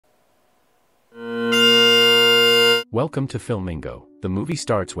Welcome to Filmingo. The movie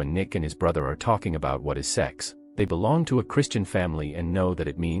starts when Nick and his brother are talking about what is sex. They belong to a Christian family and know that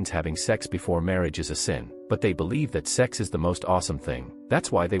it means having sex before marriage is a sin, but they believe that sex is the most awesome thing.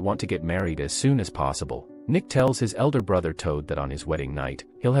 That's why they want to get married as soon as possible. Nick tells his elder brother Toad that on his wedding night,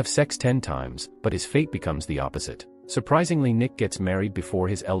 he'll have sex 10 times, but his fate becomes the opposite. Surprisingly, Nick gets married before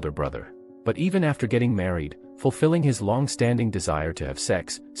his elder brother. But even after getting married, fulfilling his long-standing desire to have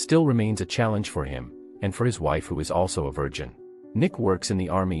sex still remains a challenge for him, and for his wife who is also a virgin. Nick works in the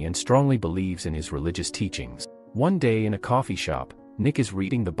army and strongly believes in his religious teachings. One day in a coffee shop, Nick is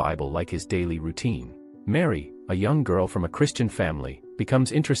reading the Bible like his daily routine. Mary, a young girl from a Christian family,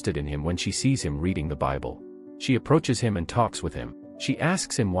 becomes interested in him when she sees him reading the Bible. She approaches him and talks with him. She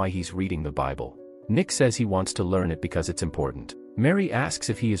asks him why he's reading the Bible. Nick says he wants to learn it because it's important. Mary asks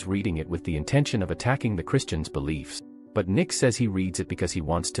if he is reading it with the intention of attacking the Christians' beliefs. But Nick says he reads it because he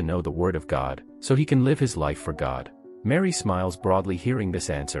wants to know the Word of God, so he can live his life for God. Mary smiles broadly hearing this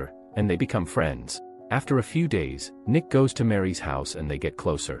answer, and they become friends. After a few days, Nick goes to Mary's house and they get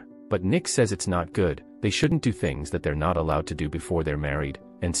closer. But Nick says it's not good, they shouldn't do things that they're not allowed to do before they're married,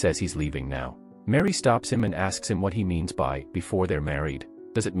 and says he's leaving now. Mary stops him and asks him what he means by before they're married.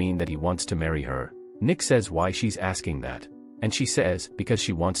 Does it mean that he wants to marry her? Nick says why she's asking that. And she says, because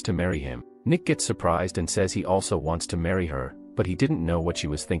she wants to marry him. Nick gets surprised and says he also wants to marry her, but he didn't know what she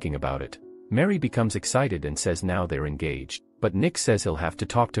was thinking about it. Mary becomes excited and says now they're engaged, but Nick says he'll have to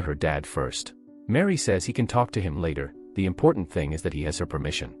talk to her dad first. Mary says he can talk to him later, the important thing is that he has her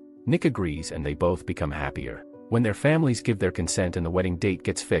permission. Nick agrees and they both become happier. When their families give their consent and the wedding date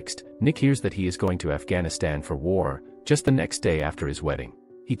gets fixed, Nick hears that he is going to Afghanistan for war, just the next day after his wedding.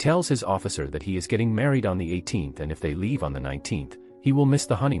 He tells his officer that he is getting married on the 18th and if they leave on the 19th, he will miss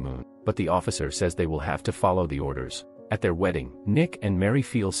the honeymoon, but the officer says they will have to follow the orders. At their wedding, Nick and Mary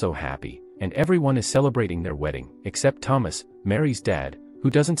feel so happy, and everyone is celebrating their wedding, except Thomas, Mary's dad, who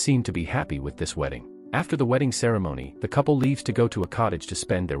doesn't seem to be happy with this wedding. After the wedding ceremony, the couple leaves to go to a cottage to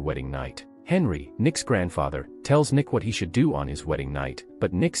spend their wedding night. Henry, Nick's grandfather, tells Nick what he should do on his wedding night,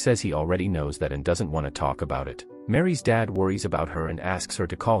 but Nick says he already knows that and doesn't want to talk about it. Mary's dad worries about her and asks her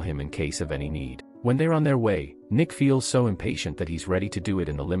to call him in case of any need. When they're on their way, Nick feels so impatient that he's ready to do it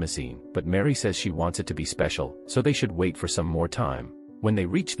in the limousine, but Mary says she wants it to be special, so they should wait for some more time. When they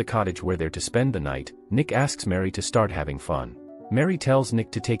reach the cottage where they're to spend the night, Nick asks Mary to start having fun. Mary tells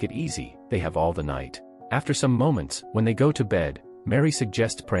Nick to take it easy, they have all the night. After some moments, when they go to bed, Mary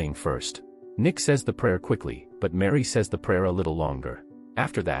suggests praying first. Nick says the prayer quickly, but Mary says the prayer a little longer.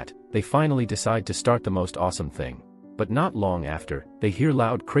 After that, they finally decide to start the most awesome thing. But not long after, they hear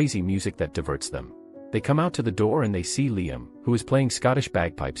loud crazy music that diverts them. They come out to the door and they see Liam, who is playing Scottish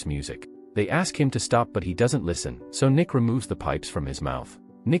bagpipes music. They ask him to stop but he doesn't listen, so Nick removes the pipes from his mouth.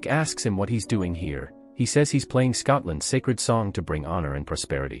 Nick asks him what he's doing here. He says he's playing Scotland's sacred song to bring honor and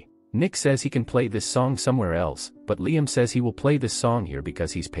prosperity. Nick says he can play this song somewhere else, but Liam says he will play this song here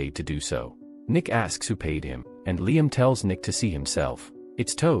because he's paid to do so. Nick asks who paid him, and Liam tells Nick to see himself.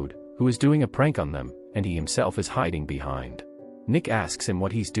 It's Toad, who is doing a prank on them, and he himself is hiding behind. Nick asks him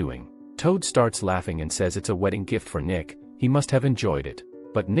what he's doing. Toad starts laughing and says it's a wedding gift for Nick, he must have enjoyed it.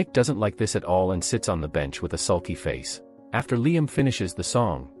 But Nick doesn't like this at all and sits on the bench with a sulky face. After Liam finishes the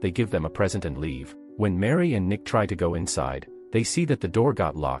song, they give them a present and leave. When Mary and Nick try to go inside, they see that the door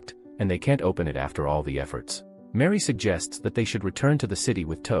got locked, and they can't open it after all the efforts. Mary suggests that they should return to the city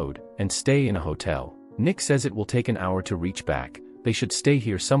with Toad, and stay in a hotel. Nick says it will take an hour to reach back, they should stay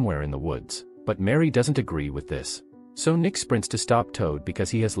here somewhere in the woods. But Mary doesn't agree with this. So Nick sprints to stop Toad because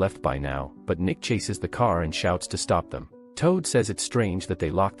he has left by now, but Nick chases the car and shouts to stop them. Toad says it's strange that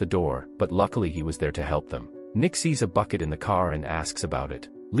they locked the door, but luckily he was there to help them. Nick sees a bucket in the car and asks about it.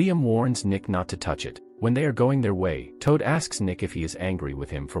 Liam warns Nick not to touch it. When they are going their way, Toad asks Nick if he is angry with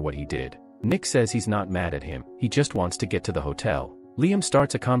him for what he did. Nick says he's not mad at him, he just wants to get to the hotel. Liam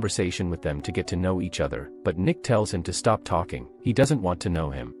starts a conversation with them to get to know each other, but Nick tells him to stop talking, he doesn't want to know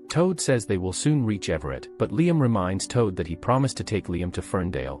him. Toad says they will soon reach Everett, but Liam reminds Toad that he promised to take Liam to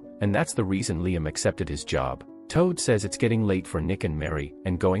Ferndale, and that's the reason Liam accepted his job. Toad says it's getting late for Nick and Mary,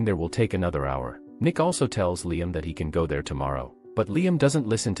 and going there will take another hour. Nick also tells Liam that he can go there tomorrow. But Liam doesn't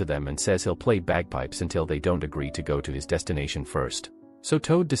listen to them and says he'll play bagpipes until they don't agree to go to his destination first. So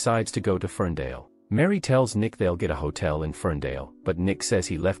Toad decides to go to Ferndale. Mary tells Nick they'll get a hotel in Ferndale, but Nick says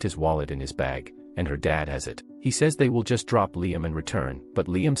he left his wallet in his bag, and her dad has it. He says they will just drop Liam and return, but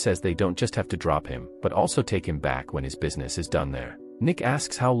Liam says they don't just have to drop him, but also take him back when his business is done there. Nick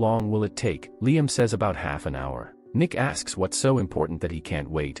asks how long will it take, Liam says about half an hour. Nick asks what's so important that he can't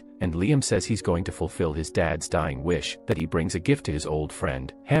wait, and Liam says he's going to fulfill his dad's dying wish, that he brings a gift to his old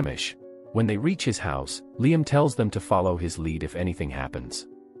friend, Hamish. When they reach his house, Liam tells them to follow his lead if anything happens.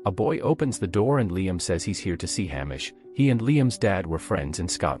 A boy opens the door and Liam says he's here to see Hamish. He and Liam's dad were friends in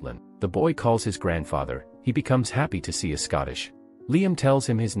Scotland. The boy calls his grandfather. He becomes happy to see a Scottish. Liam tells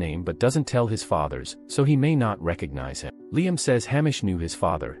him his name but doesn't tell his father's, so he may not recognize him. Liam says Hamish knew his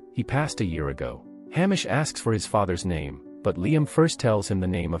father. He passed a year ago. Hamish asks for his father's name, but Liam first tells him the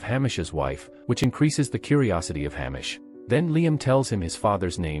name of Hamish's wife, which increases the curiosity of Hamish. Then Liam tells him his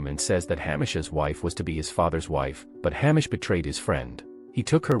father's name and says that Hamish's wife was to be his father's wife, but Hamish betrayed his friend. He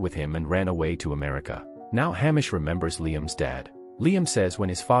took her with him and ran away to America. Now Hamish remembers Liam's dad. Liam says when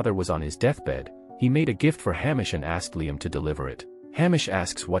his father was on his deathbed, he made a gift for Hamish and asked Liam to deliver it. Hamish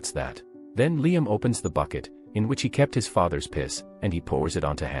asks what's that. Then Liam opens the bucket, in which he kept his father's piss, and he pours it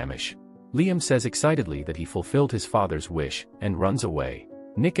onto Hamish. Liam says excitedly that he fulfilled his father's wish, and runs away.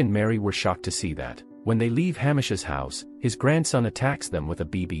 Nick and Mary were shocked to see that. When they leave Hamish's house, his grandson attacks them with a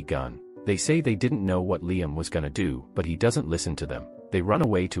BB gun. They say they didn't know what Liam was gonna do, but he doesn't listen to them. They run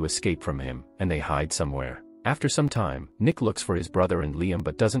away to escape from him, and they hide somewhere. After some time, Nick looks for his brother and Liam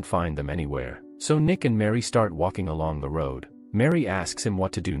but doesn't find them anywhere. So Nick and Mary start walking along the road. Mary asks him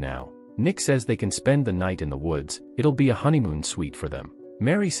what to do now. Nick says they can spend the night in the woods. It'll be a honeymoon suite for them.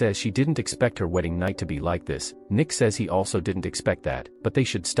 Mary says she didn't expect her wedding night to be like this. Nick says he also didn't expect that, but they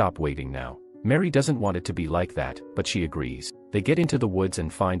should stop waiting now. Mary doesn't want it to be like that, but she agrees. They get into the woods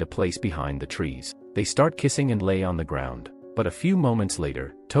and find a place behind the trees. They start kissing and lay on the ground. But a few moments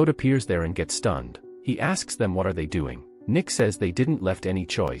later, Toad appears there and gets stunned. He asks them what are they doing. Nick says they didn't left any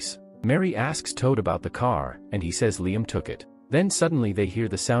choice. Mary asks Toad about the car, and he says Liam took it. Then suddenly they hear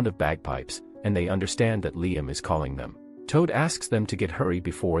the sound of bagpipes, and they understand that Liam is calling them. Toad asks them to get hurry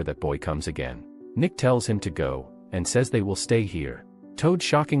before that boy comes again. Nick tells him to go, and says they will stay here. Toad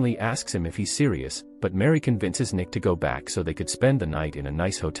shockingly asks him if he's serious, but Mary convinces Nick to go back so they could spend the night in a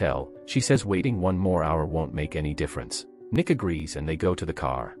nice hotel. She says waiting one more hour won't make any difference. Nick agrees and they go to the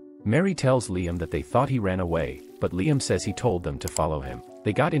car. Mary tells Liam that they thought he ran away, but Liam says he told them to follow him.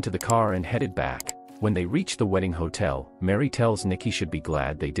 They got into the car and headed back. When they reach the wedding hotel, Mary tells Nick he should be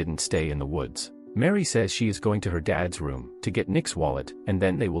glad they didn't stay in the woods. Mary says she is going to her dad's room to get Nick's wallet, and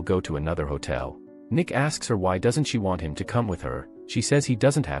then they will go to another hotel. Nick asks her why doesn't she want him to come with her. She says he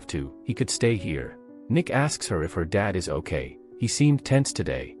doesn't have to, he could stay here. Nick asks her if her dad is okay. He seemed tense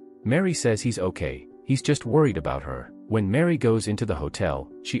today. Mary says he's okay, he's just worried about her. When Mary goes into the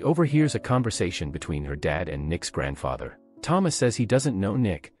hotel, she overhears a conversation between her dad and Nick's grandfather. Thomas says he doesn't know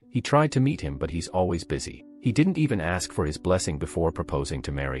Nick. He tried to meet him but he's always busy. He didn't even ask for his blessing before proposing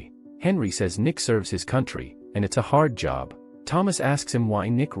to Mary. Henry says Nick serves his country, and it's a hard job. Thomas asks him why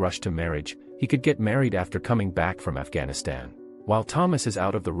Nick rushed to marriage. He could get married after coming back from Afghanistan. While Thomas is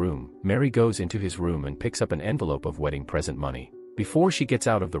out of the room, Mary goes into his room and picks up an envelope of wedding present money. Before she gets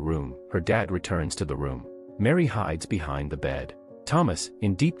out of the room, her dad returns to the room. Mary hides behind the bed. Thomas,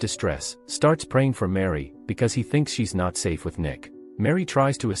 in deep distress, starts praying for Mary, because he thinks she's not safe with Nick. Mary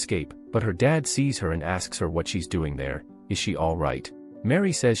tries to escape, but her dad sees her and asks her what she's doing there. Is she all right?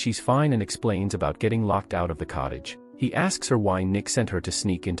 Mary says she's fine and explains about getting locked out of the cottage. He asks her why Nick sent her to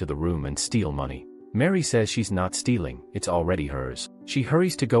sneak into the room and steal money. Mary says she's not stealing, it's already hers. She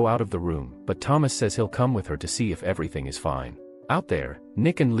hurries to go out of the room, but Thomas says he'll come with her to see if everything is fine. Out there,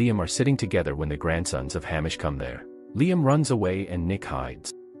 Nick and Liam are sitting together when the grandsons of Hamish come there. Liam runs away and Nick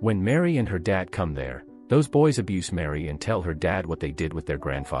hides. When Mary and her dad come there, those boys abuse Mary and tell her dad what they did with their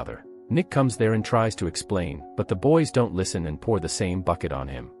grandfather. Nick comes there and tries to explain, but the boys don't listen and pour the same bucket on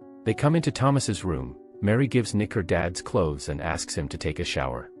him. They come into Thomas's room. Mary gives Nick her dad's clothes and asks him to take a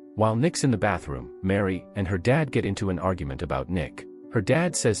shower. While Nick's in the bathroom, Mary and her dad get into an argument about Nick. Her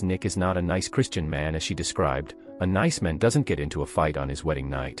dad says Nick is not a nice Christian man as she described. A nice man doesn't get into a fight on his wedding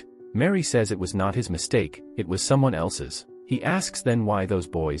night. Mary says it was not his mistake, it was someone else's. He asks then why those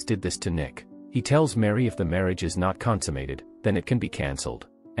boys did this to Nick. He tells Mary if the marriage is not consummated, then it can be cancelled.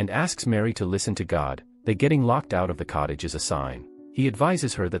 And asks Mary to listen to God. They getting locked out of the cottage is a sign. He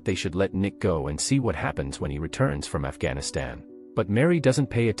advises her that they should let Nick go and see what happens when he returns from Afghanistan. But Mary doesn't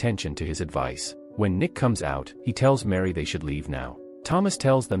pay attention to his advice. When Nick comes out, he tells Mary they should leave now. Thomas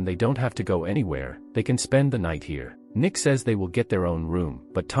tells them they don't have to go anywhere, they can spend the night here. Nick says they will get their own room,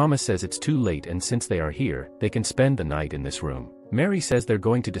 but Thomas says it's too late and since they are here, they can spend the night in this room. Mary says they're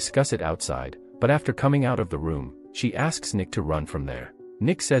going to discuss it outside, but after coming out of the room, she asks Nick to run from there.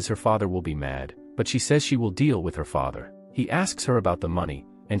 Nick says her father will be mad, but she says she will deal with her father. He asks her about the money,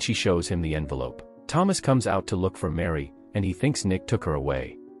 and she shows him the envelope. Thomas comes out to look for Mary, and he thinks Nick took her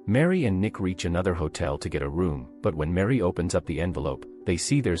away. Mary and Nick reach another hotel to get a room, but when Mary opens up the envelope, they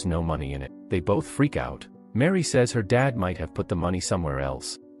see there's no money in it. They both freak out. Mary says her dad might have put the money somewhere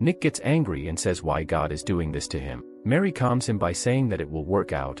else. Nick gets angry and says why God is doing this to him. Mary calms him by saying that it will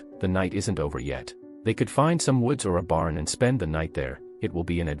work out, the night isn't over yet. They could find some woods or a barn and spend the night there, it will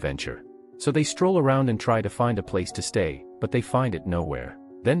be an adventure. So they stroll around and try to find a place to stay, but they find it nowhere.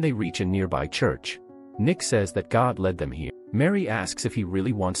 Then they reach a nearby church. Nick says that God led them here. Mary asks if he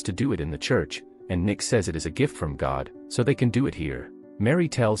really wants to do it in the church, and Nick says it is a gift from God, so they can do it here. Mary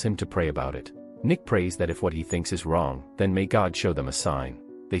tells him to pray about it. Nick prays that if what he thinks is wrong, then may God show them a sign.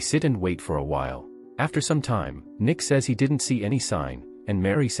 They sit and wait for a while. After some time, Nick says he didn't see any sign, and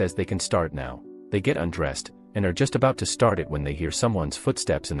Mary says they can start now. They get undressed, and are just about to start it when they hear someone's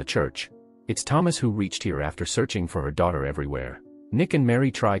footsteps in the church. It's Thomas who reached here after searching for her daughter everywhere. Nick and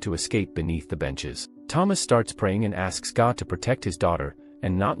Mary try to escape beneath the benches. Thomas starts praying and asks God to protect his daughter,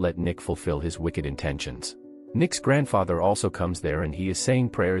 and not let Nick fulfill his wicked intentions. Nick's grandfather also comes there and he is saying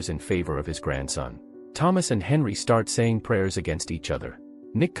prayers in favor of his grandson. Thomas and Henry start saying prayers against each other.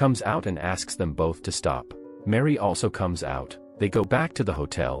 Nick comes out and asks them both to stop. Mary also comes out. They go back to the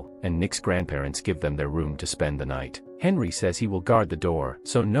hotel, and Nick's grandparents give them their room to spend the night. Henry says he will guard the door,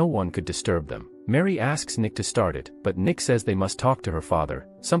 so no one could disturb them. Mary asks Nick to start it, but Nick says they must talk to her father,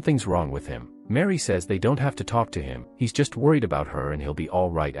 something's wrong with him. Mary says they don't have to talk to him, he's just worried about her and he'll be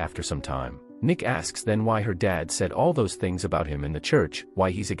alright after some time. Nick asks then why her dad said all those things about him in the church, why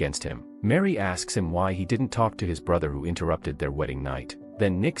he's against him. Mary asks him why he didn't talk to his brother who interrupted their wedding night.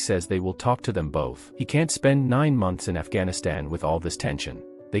 Then Nick says they will talk to them both. He can't spend 9 months in Afghanistan with all this tension.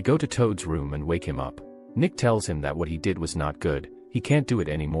 They go to Toad's room and wake him up. Nick tells him that what he did was not good, he can't do it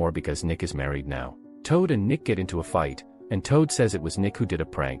anymore because Nick is married now. Toad and Nick get into a fight, and Toad says it was Nick who did a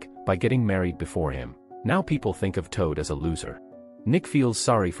prank, by getting married before him. Now people think of Toad as a loser. Nick feels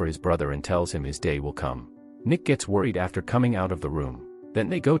sorry for his brother and tells him his day will come. Nick gets worried after coming out of the room. Then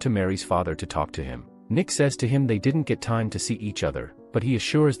they go to Mary's father to talk to him. Nick says to him they didn't get time to see each other, but he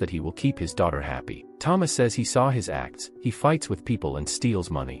assures that he will keep his daughter happy. Thomas says he saw his acts, he fights with people and steals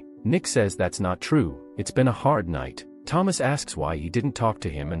money. Nick says that's not true, it's been a hard night. Thomas asks why he didn't talk to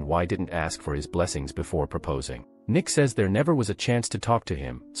him and why didn't ask for his blessings before proposing. Nick says there never was a chance to talk to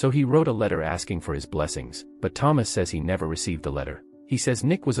him, so he wrote a letter asking for his blessings, but Thomas says he never received the letter. He says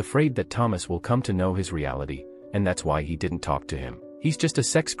Nick was afraid that Thomas will come to know his reality, and that's why he didn't talk to him. He's just a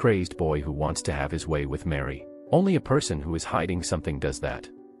sex-crazed boy who wants to have his way with Mary. Only a person who is hiding something does that.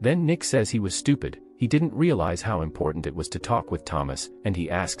 Then Nick says he was stupid, he didn't realize how important it was to talk with Thomas, and he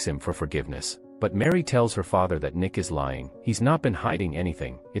asks him for forgiveness. But Mary tells her father that Nick is lying, he's not been hiding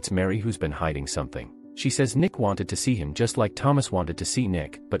anything, it's Mary who's been hiding something. She says Nick wanted to see him just like Thomas wanted to see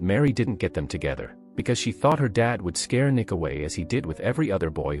Nick, but Mary didn't get them together, because she thought her dad would scare Nick away as he did with every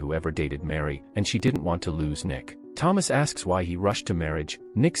other boy who ever dated Mary, and she didn't want to lose Nick. Thomas asks why he rushed to marriage.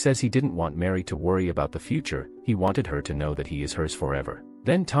 Nick says he didn't want Mary to worry about the future, he wanted her to know that he is hers forever.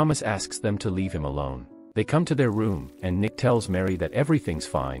 Then Thomas asks them to leave him alone. They come to their room, and Nick tells Mary that everything's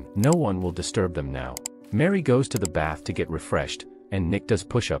fine, no one will disturb them now. Mary goes to the bath to get refreshed, and Nick does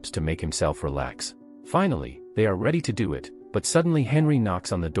push-ups to make himself relax. Finally, they are ready to do it, but suddenly Henry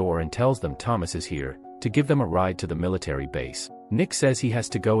knocks on the door and tells them Thomas is here, to give them a ride to the military base. Nick says he has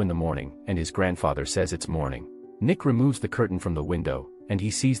to go in the morning, and his grandfather says it's morning. Nick removes the curtain from the window, and he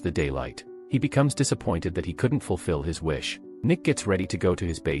sees the daylight. He becomes disappointed that he couldn't fulfill his wish. Nick gets ready to go to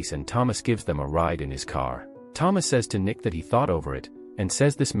his base and Thomas gives them a ride in his car. Thomas says to Nick that he thought over it, and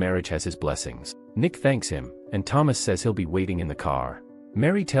says this marriage has his blessings. Nick thanks him, and Thomas says he'll be waiting in the car.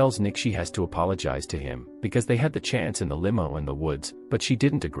 Mary tells Nick she has to apologize to him, because they had the chance in the limo in the woods, but she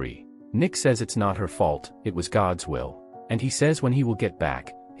didn't agree. Nick says it's not her fault, it was God's will. And he says when he will get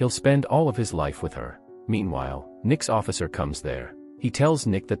back, he'll spend all of his life with her. Meanwhile, Nick's officer comes there. He tells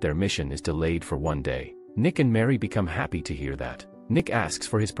Nick that their mission is delayed for 1 day. Nick and Mary become happy to hear that. Nick asks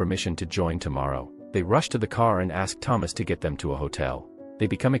for his permission to join tomorrow. They rush to the car and ask Thomas to get them to a hotel. They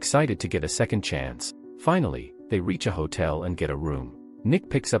become excited to get a second chance. Finally, they reach a hotel and get a room. Nick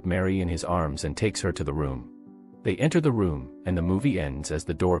picks up Mary in his arms and takes her to the room. They enter the room, and the movie ends as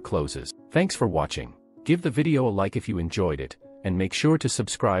the door closes. Thanks for watching. Give the video a like if you enjoyed it, and make sure to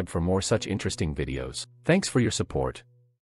subscribe for more such interesting videos. Thanks for your support.